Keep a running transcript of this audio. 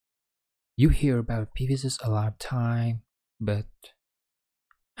You hear about PVsyst a lot of time, but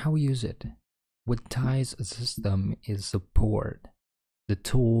how we use it? What ties a system is support, the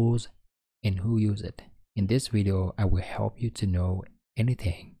tools, and who use it. In this video, I will help you to know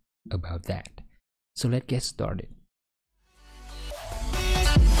anything about that. So let's get started.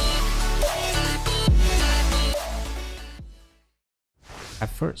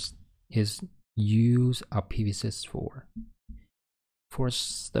 At first is use a PVsyst for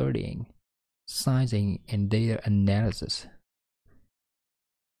studying, sizing, and data analysis.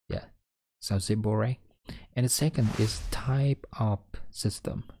 Yeah, sounds simple, right? And the second is type of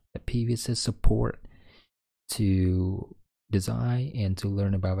system that PVsyst support. To design and to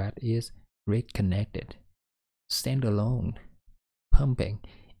learn about that is grid connected, standalone, pumping,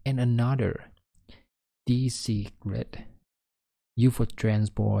 and another DC grid. U for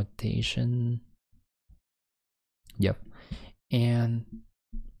transportation. Yep. And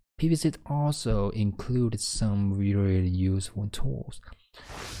PVsyst also included some really useful tools.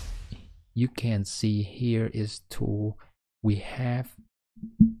 You can see here is tool. We have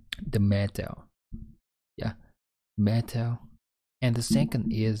the metal. Yeah, metal. And the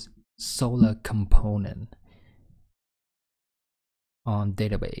second is solar component on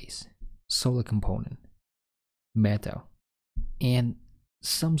database. Solar component, metal, and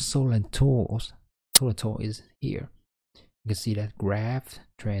some solar tools. Solar tool is here. You can see that graph,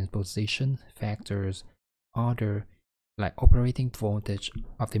 transposition, factors, other like operating voltage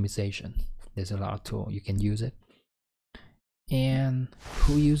optimization. There's a lot of tools you can use it. And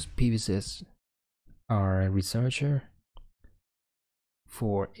who use PVsyst are a researcher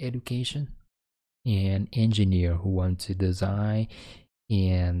for education and engineer who want to design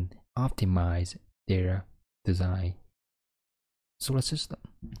and optimize their design solar system.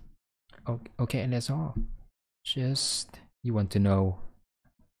 Okay, and that's all. Just you want to know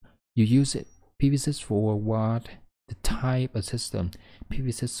you use it PVsyst for what, the type of system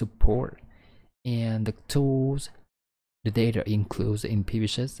PVsyst support, and the tools, the data includes in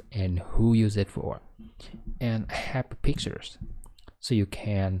PVsyst, and who use it for. And I have pictures, so you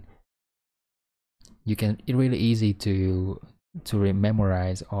can it's really easy to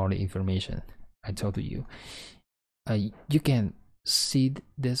memorize all the information I told you. You can see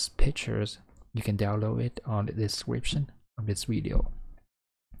these pictures. You can download it on the description of this video.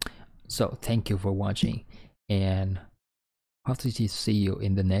 So thank you for watching, and hope to see you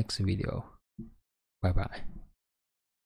in the next video. Bye bye.